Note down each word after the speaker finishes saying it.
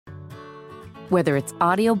Whether it's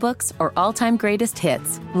audiobooks or all-time greatest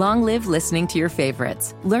hits, long live listening to your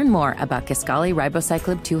favorites. Learn more about Kisqali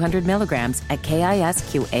Ribociclib 200 milligrams at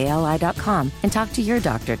KISQALI.com and talk to your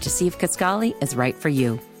doctor to see if Kisqali is right for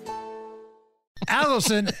you.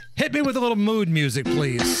 Allison, hit me with a little mood music,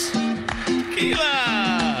 please.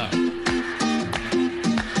 Keela!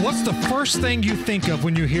 What's the first thing you think of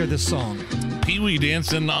when you hear this song? Pee-wee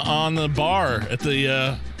dancing on the bar at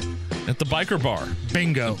the biker bar.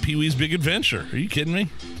 Bingo. Pee-wee's Big Adventure. Are you kidding me?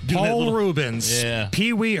 Paul Reubens. Yeah.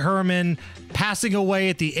 Pee-wee Herman passing away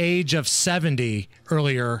at the age of 70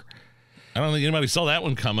 earlier. I don't think anybody saw that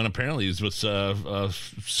one coming. Apparently, he was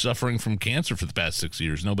suffering from cancer for the past 6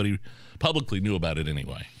 years. Nobody publicly knew about it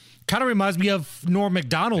anyway. Kind of reminds me of Norm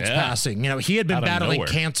Macdonald's passing. You know, he had been battling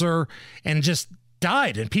cancer and just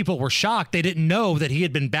died, and people were shocked. They didn't know that he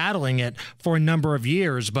had been battling it for a number of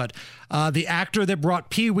years. But the actor that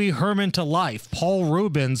brought Pee-wee Herman to life, Paul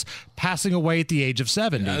Reubens, passing away at the age of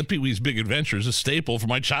 70. Pee-wee's Big Adventure is a staple for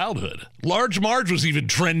my childhood. Large Marge was even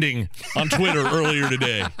trending on Twitter earlier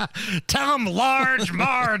today. Tell him Large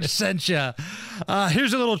Marge sent you.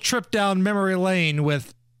 Here's a little trip down memory lane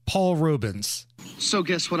with Paul Reubens. So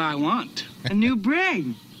guess what I want? A new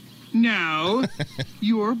brain. No,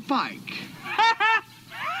 your bike.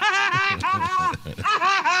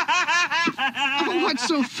 Oh, what's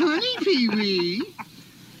so funny, Pee-wee?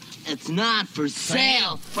 It's not for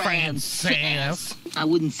sale, Francis. I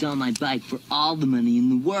wouldn't sell my bike for all the money in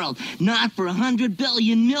the world. Not for $100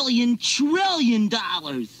 billion, million, trillion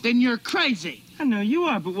dollars. Then you're crazy. I know you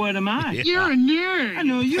are, but what am I? Yeah. You're a nerd. I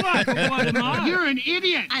know you are, but what am I? You're an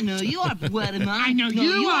idiot. I know you are, but what am I? I know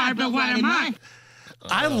you are, but what am I?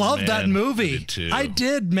 I love that movie. I did too. I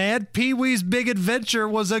did, man. Pee-wee's Big Adventure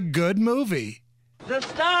was a good movie. The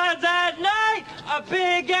stars at night are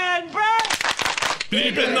big and bright.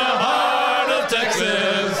 Deep in the heart of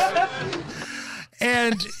Texas.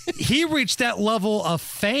 And he reached that level of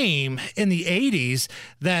fame in the 80s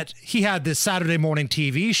that he had this Saturday morning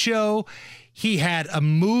TV show. He had a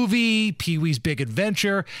movie, Pee-wee's Big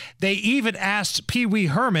Adventure. They even asked Pee-wee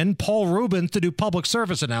Herman, Paul Reubens, to do public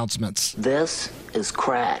service announcements. This is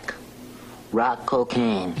crack. Rock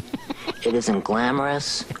cocaine. It isn't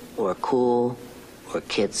glamorous or cool or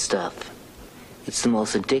kid stuff. It's the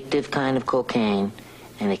most addictive kind of cocaine,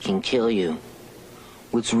 and it can kill you.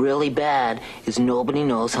 What's really bad is nobody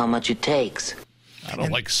knows how much it takes. I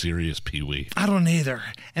don't like serious Pee-wee. I don't either.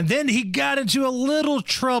 And then he got into a little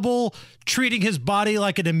trouble treating his body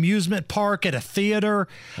like an amusement park at a theater.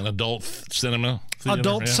 An adult cinema.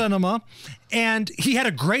 Cinema. And he had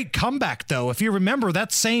a great comeback, though. If you remember,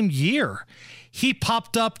 that same year, he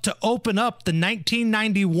popped up to open up the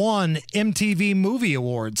 1991 MTV Movie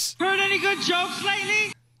Awards. Heard any good jokes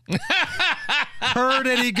lately? Heard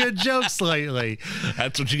any good jokes lately?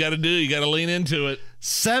 That's what you got to do. You got to lean into it.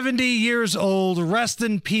 70 years old, rest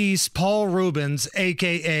in peace, Paul Reubens,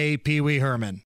 a.k.a. Pee-wee Herman.